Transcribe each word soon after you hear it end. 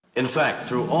In fact,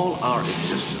 through all our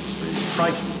existence, the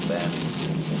frightened and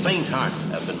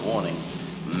faint-hearted have been warning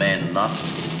men not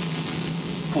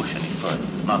to push any further,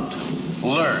 not to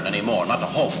learn any more, not to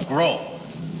hope, grow,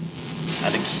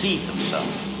 and exceed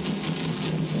themselves.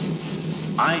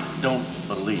 I don't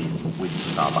believe we can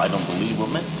stop. I don't believe we're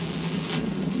meant to.